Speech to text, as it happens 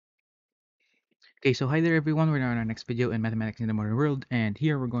Okay, so hi there everyone. We're now in our next video in Mathematics in the Modern World, and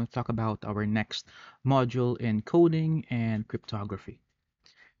here we're going to talk about our next module in coding and cryptography.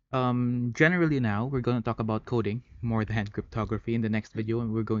 Generally now, we're going to talk about coding more than cryptography in the next video,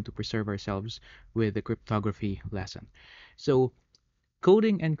 and we're going to preserve ourselves with the cryptography lesson. So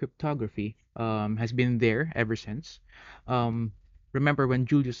coding and cryptography has been there ever since. Um, Remember when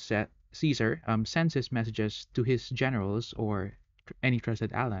Caesar sends his messages to his generals or any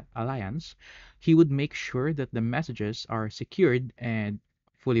trusted alliance, he would make sure that the messages are secured and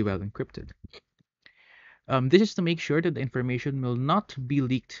fully well encrypted. This is to make sure that the information will not be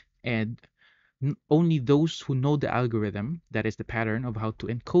leaked and only those who know the algorithm, that is the pattern of how to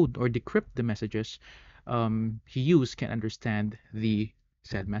encode or decrypt the messages he used, can understand the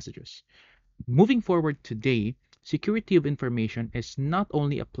said messages. Moving forward today, security of information is not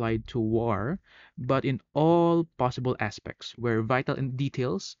only applied to war, but in all possible aspects where vital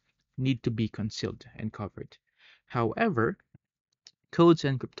details need to be concealed and covered. However, codes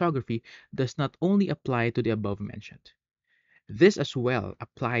and cryptography does not only apply to the above mentioned. This as well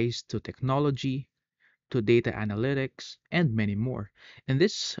applies to technology, to data analytics, and many more. In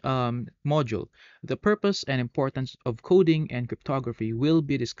this module, the purpose and importance of coding and cryptography will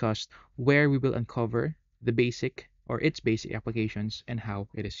be discussed, where we will uncover the basic or its basic applications and how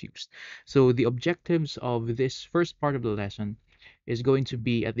it is used. So the objectives of this first part of the lesson is going to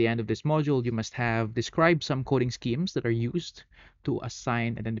be, at the end of this module, you must have described some coding schemes that are used to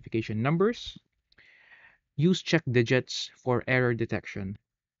assign identification numbers, use check digits for error detection,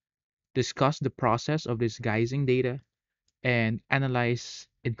 discuss the process of disguising data, and analyze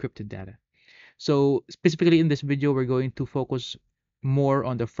encrypted data. So specifically in this video, we're going to focus more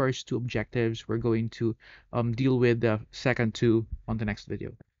on the first two objectives. We're going to deal with the second two on the next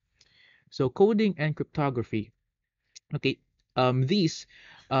video. So coding and cryptography. Okay, these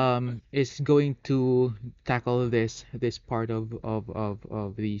is going to tackle this part of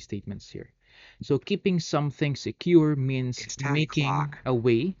the statements here. So keeping something secure means It's 10 making o'clock. a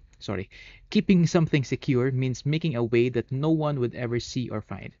way, sorry, keeping something secure means making a way that no one would ever see or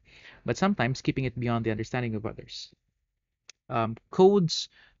find, but sometimes keeping it beyond the understanding of others. Codes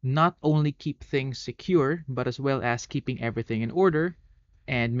not only keep things secure, but as well as keeping everything in order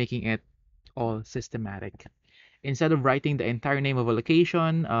and making it all systematic. Instead of writing the entire name of a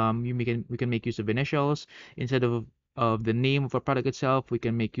location, we can make use of initials. Instead of the name of a product itself, we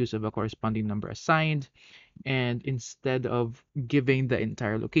can make use of a corresponding number assigned. And instead of giving the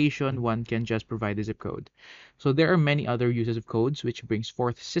entire location, one can just provide the zip code. So there are many other uses of codes, which brings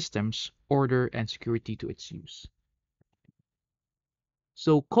forth systems, order, and security to its use.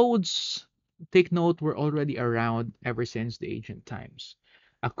 So codes, take note, were already around ever since the ancient times.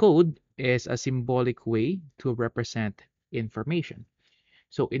 A code is a symbolic way to represent information.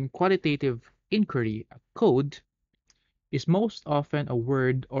 So in qualitative inquiry, a code is most often a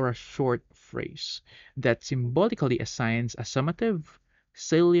word or a short phrase that symbolically assigns a summative,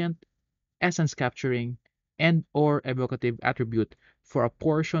 salient, essence capturing, and or evocative attribute for a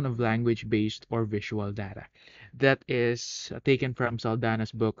portion of language-based or visual data. That is taken from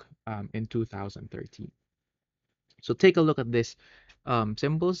Saldana's book in 2013. So take a look at these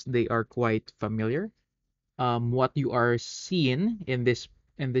symbols. They are quite familiar. What you are seeing in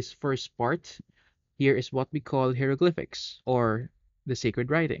this first part here is what we call hieroglyphics, or the sacred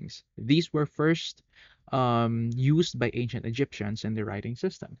writings. These were first used by ancient Egyptians in their writing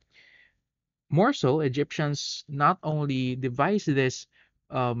system. More so, Egyptians not only devised this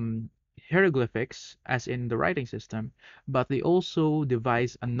um, hieroglyphics, as in the writing system, but they also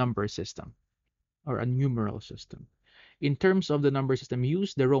devised a number system or a numeral system. In terms of the number system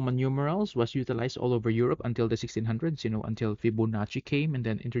used, the Roman numerals was utilized all over Europe until the 1600s, until Fibonacci came and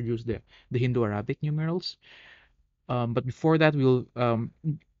then introduced the Hindu-Arabic numerals. But before that,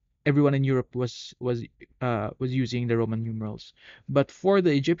 everyone in Europe was using the Roman numerals. But for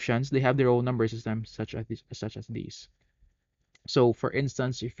the Egyptians, they have their own number systems, such as these. So, for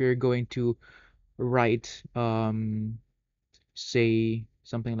instance, if you're going to write, say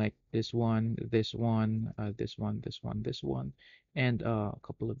something like this one, this one, this one, this one, this one, and a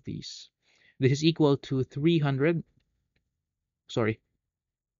couple of these. This is equal to 300. Sorry,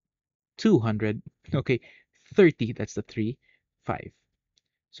 200. Okay, 30. That's the 3, 5.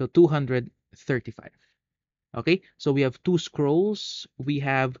 So 235. Okay, so we have two scrolls, we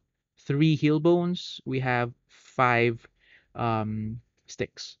have three heel bones, we have five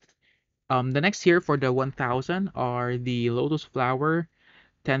sticks. The next here for the 1000 are the lotus flower,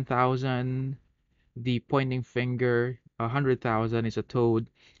 10,000, the pointing finger, 100,000 is a toad.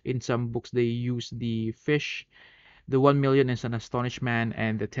 In some books, they use the fish. The 1 million is an astonished man,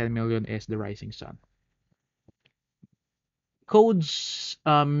 and the 10 million is the rising sun. Codes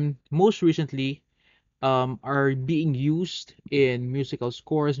most recently are being used in musical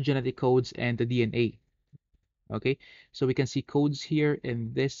scores, genetic codes, and the DNA. Okay, so we can see codes here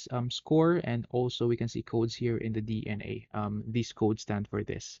in this score, and also we can see codes here in the DNA. These codes stand for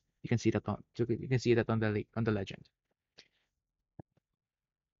this. You can see that on the legend.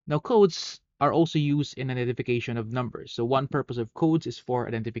 Now, codes are also used in identification of numbers. So one purpose of codes is for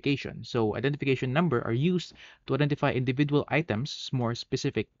identification. So identification number are used to identify individual items, more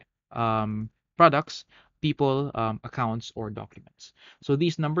specific products, people, accounts, or documents. So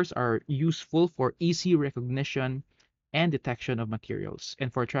these numbers are useful for easy recognition and detection of materials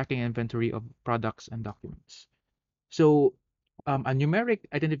and for tracking inventory of products and documents. So a numeric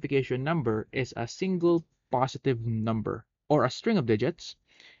identification number is a single positive number or a string of digits,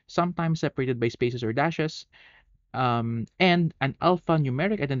 sometimes separated by spaces or dashes. And an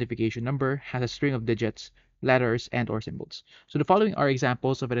alphanumeric identification number has a string of digits, letters, and or symbols. So the following are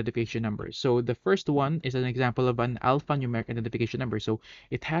examples of identification numbers. So the first one is an example of an alphanumeric identification number. So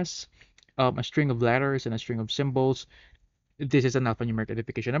it has a string of letters and a string of symbols. This is an alphanumeric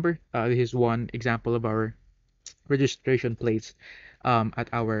identification number. This is one example of our registration plates at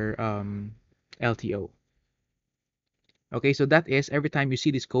our LTO. Okay, so that is every time you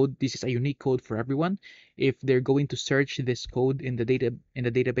see this code, this is a unique code for everyone. If they're going to search this code in the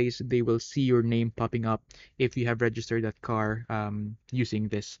database, they will see your name popping up if you have registered that car using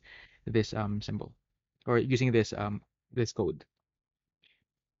this symbol or using this code.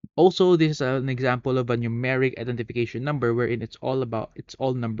 Also, this is an example of a numeric identification number wherein it's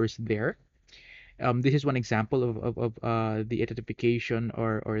all numbers there. This is one example of the identification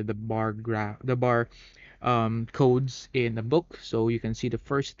or the bar codes in the book. So you can see the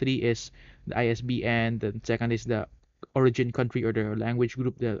first three is the ISBN, the second is the origin country or the language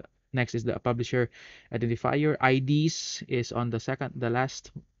group, the next is the publisher identifier. IDs is on the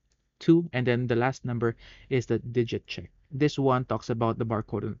last two, and then the last number is the digit check. This one talks about the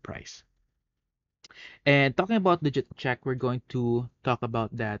barcode and price. And talking about digit check, we're going to talk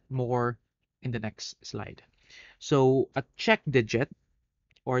about that more in the next slide. So a check digit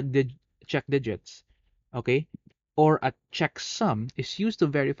or check digits, okay, or a checksum is used to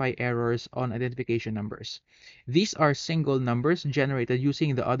verify errors on identification numbers. These are single numbers generated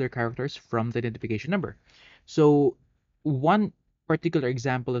using the other characters from the identification number. So one particular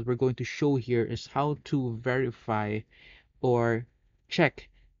example that we're going to show here is how to verify or check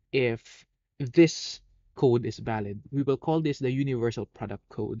if this code is valid. We will call this the universal product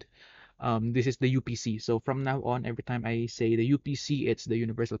code. This is the UPC. So from now on, every time I say the UPC, it's the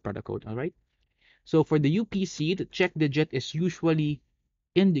universal product code. All right. So for the UPC, the check digit is usually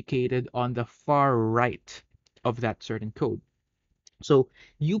indicated on the far right of that certain code. So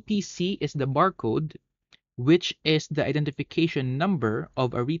UPC is the barcode, which is the identification number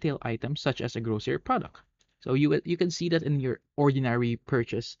of a retail item such as a grocery product. So you can see that in your ordinary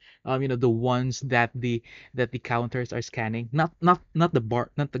purchase, the ones that the counters are scanning, not the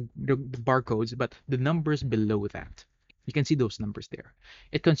barcodes, but the numbers below that. You can see those numbers there.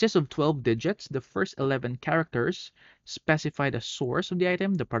 It consists of 12 digits. The first 11 characters specify the source of the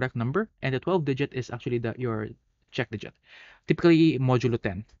item, the product number, and the 12 digit is actually your check digit. Typically modulo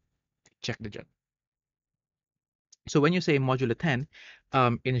 10 check digit. So when you say modulo 10,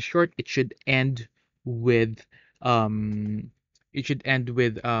 in short, with um, it should end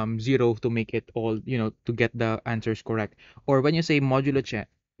with 0 to make it all, to get the answers correct. Or when you say modulo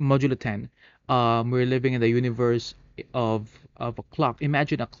 10, we're living in the universe of a clock.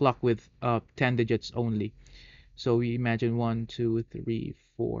 Imagine a clock with 10 digits only. So we imagine 1, 2, 3,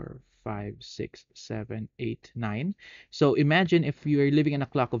 4, 5, 6, 7, 8, 9. So imagine if you're living in a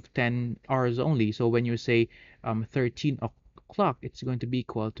clock of 10 hours only. So when you say 13 o'clock, it's going to be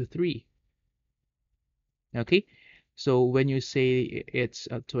equal to 3. Okay? So when you say it's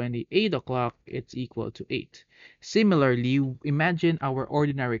 28 o'clock, it's equal to 8. Similarly, imagine our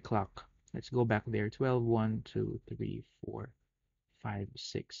ordinary clock. Let's go back there. 12, 1, 2, 3, 4, 5,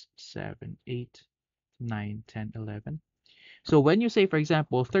 6, 7, 8, 9, 10, 11. So when you say, for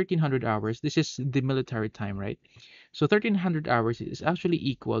example, 1300 hours, this is the military time, right? So 1300 hours is actually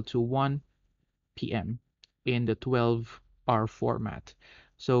equal to 1 p.m. in the 12-hour format.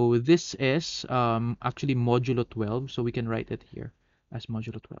 So this is actually modulo 12. So we can write it here as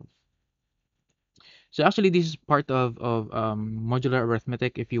modulo 12. So actually, this is part of modular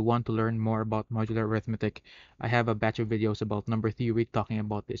arithmetic. If you want to learn more about modular arithmetic, I have a batch of videos about number theory talking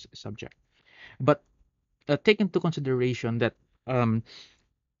about this subject. But take into consideration that um,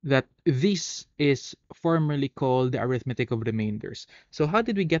 that this is formerly called the arithmetic of remainders. So how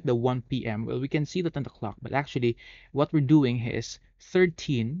did we get the 1 p.m.? Well, we can see that on the clock, but actually what we're doing is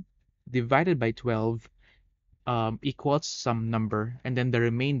 13 divided by 12 equals some number, and then the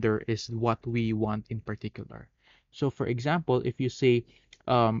remainder is what we want in particular. So for example, if you say,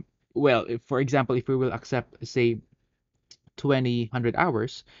 well, for example, if we will accept, say, 100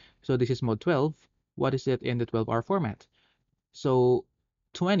 hours, so this is mode 12, what is it in the 12-hour format? So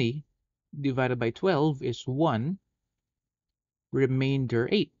 20 divided by 12 is 1 remainder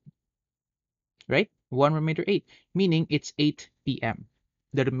 8, right? 1 remainder 8, meaning it's 8 p.m.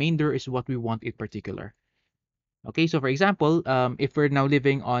 The remainder is what we want in particular. Okay, so for example, if we're now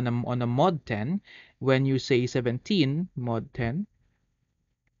living on a mod 10, when you say 17 mod 10,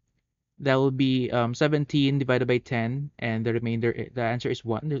 that will be 17 divided by 10, and the remainder, the answer is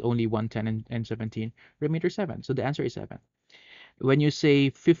 1. There's only 1, 10, and 17. Remainder 7. So the answer is 7. When you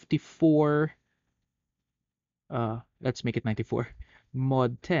say 54, let's make it 94,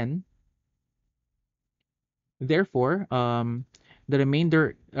 mod 10, therefore, the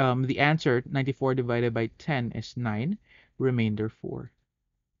remainder, the answer 94 divided by 10 is 9, remainder 4.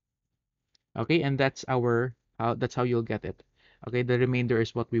 Okay, and that's how you'll get it. Okay, the remainder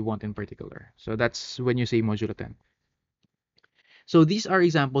is what we want in particular. So that's when you say modulo 10. So these are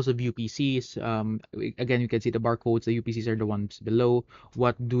examples of UPCs. Again, you can see the barcodes. The UPCs are the ones below.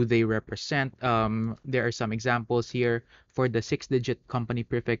 What do they represent? There are some examples here. For the 6-digit company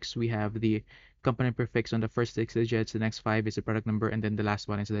prefix, we have the company prefix on the first 6 digits. The next 5 is the product number, and then the last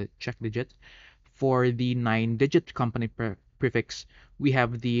one is the check digit. For the 9-digit company prefix, we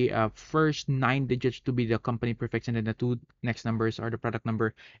have the first 9 digits to be the company prefix, and then the 2 next numbers are the product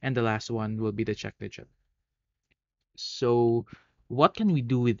number, and the last one will be the check digit. So what can we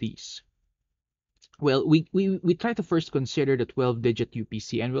do with these? Well, we try to first consider the 12-digit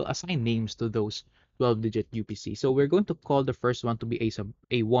UPC, and we'll assign names to those 12-digit UPC. So we're going to call the first one to be A sub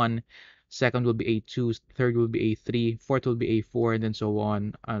A1, second will be A2, third will be A3, fourth will be A4, and then so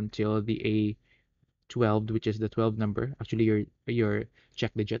on until the A12, which is the 12 number, actually your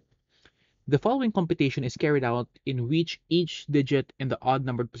check digit. The following computation is carried out in which each digit in the odd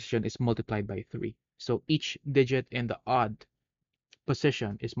numbered position is multiplied by 3. So each digit in the odd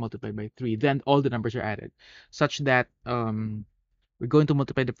position is multiplied by 3. Then all the numbers are added, such that we're going to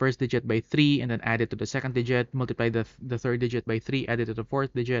multiply the first digit by 3 and then add it to the second digit, multiply the third digit by 3, add it to the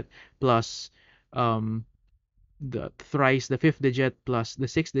fourth digit, plus um, the thrice the fifth digit, plus the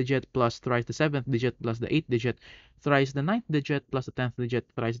sixth digit, plus thrice the seventh digit, plus the eighth digit, thrice the ninth digit, plus the 10th digit,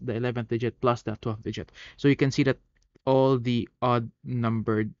 thrice the 11th digit, plus the 12th digit. So you can see that all the odd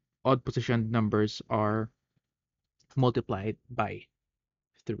positioned numbers are multiplied by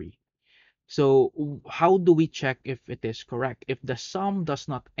 3. So how do we check if it is correct? If the sum does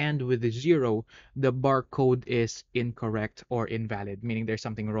not end with a 0, the barcode is incorrect or invalid, meaning there's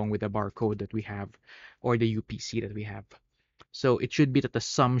something wrong with the barcode that we have or the UPC that we have. So it should be that the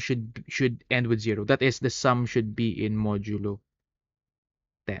sum should end with 0. That is, the sum should be in modulo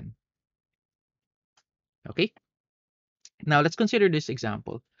 10. Okay? Now let's consider this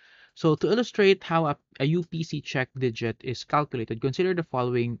example. So to illustrate how a UPC check digit is calculated, consider the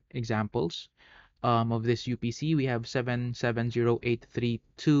following examples. Of this UPC, we have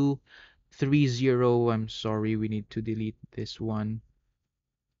 770833230. I'm sorry, we need to delete this one.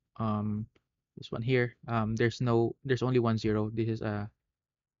 Um, this one here. There's only 1 0. This is a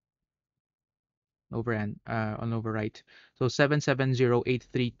an overwrite. So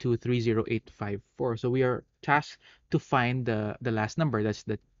 77083230854. So we are tasked to find the last number. That's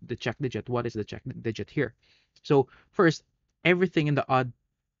the check digit. What is the check digit here? So first, everything in the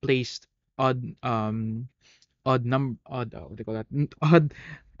placed odd what do you call that,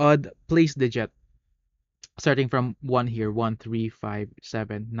 odd place digit, starting from 1 here, 1 3 5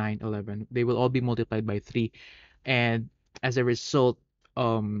 7 9 11, they will all be multiplied by 3, and as a result,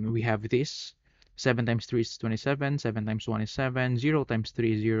 we have this: 7 times 3 is 27, 7 times 1 is 7, 0 times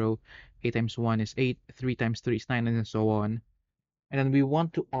 3 is 0, 8 times 1 is 8, 3 times 3 is 9, and so on. And then we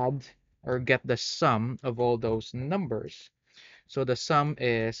want to add or get the sum of all those numbers. So the sum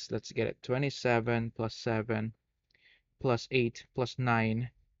is, let's get it, 27 plus 7 plus 8 plus 9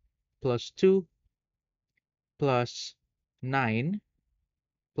 plus 2 plus 9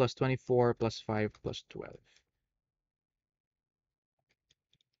 plus 24 plus 5 plus 12.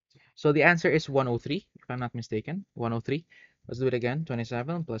 So the answer is 103, if I'm not mistaken. 103. Let's do it again.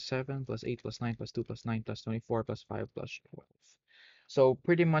 27 plus 7 plus 8 plus 9 plus 2 plus 9 plus 24 plus 5 plus 12. So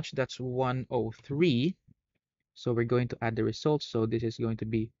pretty much that's 103. So we're going to add the results. So this is going to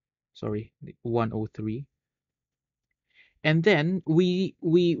be, sorry, 103. And then we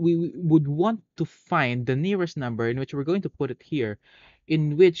would want to find the nearest number in which we're going to put it here,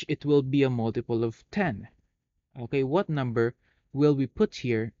 in which it will be a multiple of 10. Okay, what number will we put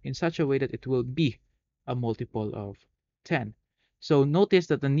here in such a way that it will be a multiple of 10? So notice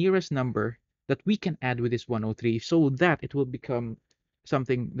that the nearest number that we can add with is 103, so that it will become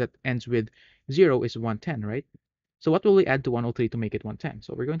something that ends with 0 is 110, right? So what will we add to 103 to make it 110?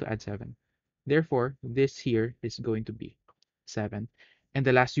 So we're going to add 7. Therefore, this here is going to be 7. And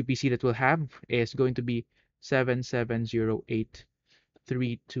the last UPC that we'll have is going to be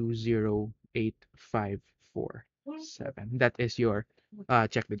 77083208547. That is your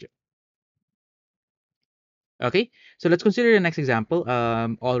check digit. Okay, so let's consider the next example.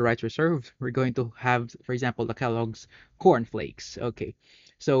 All rights reserved. We're going to have, for example, the Kellogg's Corn Flakes. Okay,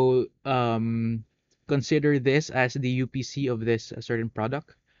 so consider this as the UPC of this certain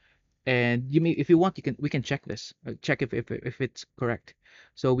product, and you may, if you want, we can check this, check if it's correct.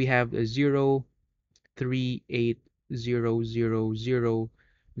 So we have a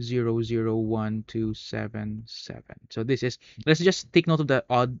 03800000127. So this is, let's just take note of the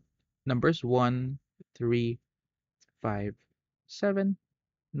odd numbers: 1, 3, 5, 7,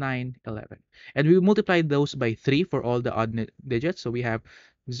 9, 11. And we multiply those by 3 for all the odd digits. So we have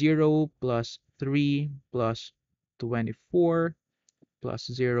 0 plus 3 plus 24 plus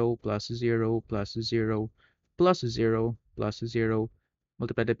 0 plus 0 plus 0 plus 0 plus 0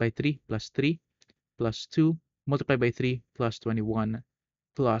 multiplied by 3 plus 3 plus 2 multiplied by 3 plus 21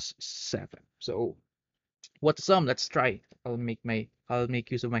 plus 7. So what's the sum? Let's try. I'll make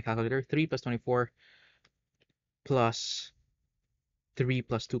use of my calculator. 3 plus 24 plus 3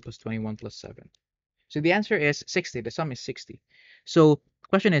 plus 2 plus 21 plus 7. So the answer is 60. The sum is 60. So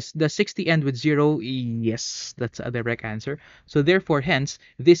question is, does 60 end with 0? Yes, that's a direct answer. So therefore, hence,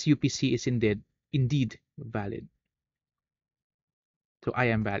 this UPC is indeed valid. So I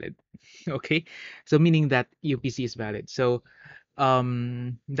am valid. Okay, so meaning that UPC is valid. So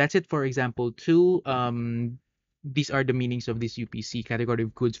that's it for example 2. These are the meanings of this UPC: category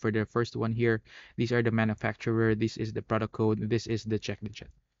of goods for the first one here. These are the manufacturer. This is the product code. This is the check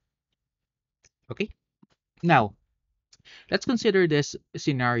digit. Okay, now let's consider this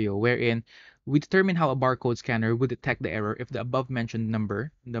scenario wherein we determine how a barcode scanner would detect the error if the above mentioned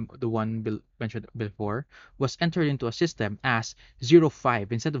number, the one mentioned before, was entered into a system as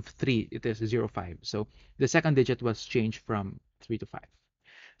 05. Instead of 3, it is 05. So the second digit was changed from 3 to 5.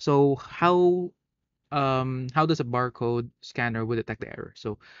 So how does a barcode scanner would detect the error?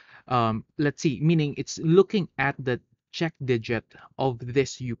 So let's see, meaning it's looking at the check digit of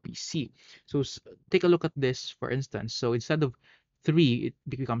this UPC. So take a look at this, for instance. So instead of 3, it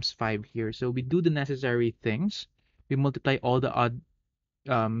becomes 5 here. So we do the necessary things. We multiply all the odd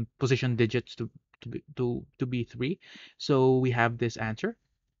position digits to be 3. So we have this answer.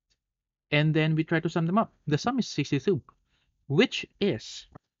 And then we try to sum them up. The sum is 62, which is,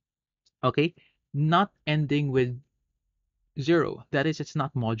 okay, not ending with 0. That is, it's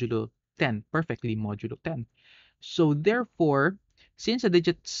not modulo 10, perfectly modulo 10. So therefore, since the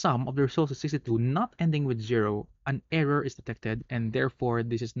digit sum of the results is 62, not ending with 0, an error is detected, and therefore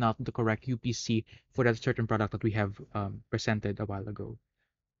this is not the correct UPC for that certain product that we have presented a while ago.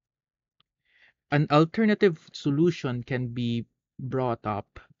 An alternative solution can be brought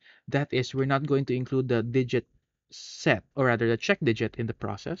up. That is, we're not going to include the digit set, or rather the check digit, in the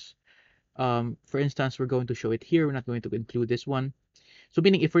process. For instance, we're going to show it here. We're not going to include this one. So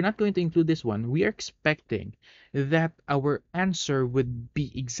meaning, if we're not going to include this one, we are expecting that our answer would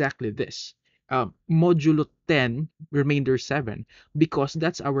be exactly this. Modulo 10 remainder 7, because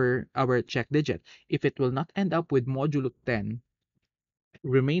that's our check digit. If it will not end up with modulo 10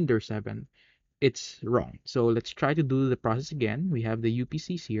 remainder 7, it's wrong. So let's try to do the process again. We have the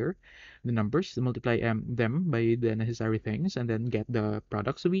UPCs here, the numbers, to multiply them by the necessary things, and then get the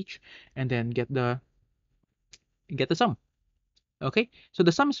products of each, and then get the sum. Okay, so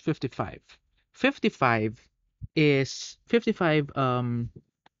the sum is 55. 55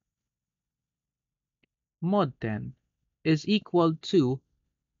 mod 10 is equal to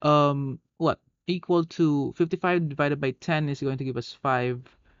what? Equal to 55 divided by 10 is going to give us 5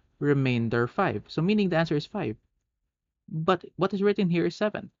 remainder 5. So meaning the answer is 5. But what is written here is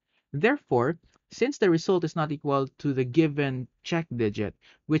 7. Therefore, since the result is not equal to the given check digit,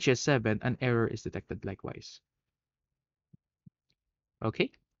 which is 7, an error is detected likewise.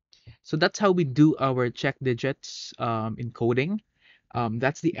 Okay, so that's how we do our check digits in coding.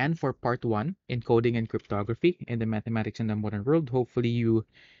 That's the end for part 1 in coding and cryptography in the mathematics in the modern world. Hopefully you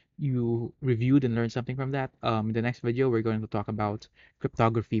reviewed and learned something from that. In the next video, we're going to talk about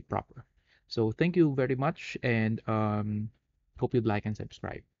cryptography proper. So thank you very much, and hope you'd like and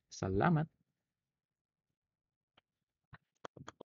subscribe. Salamat.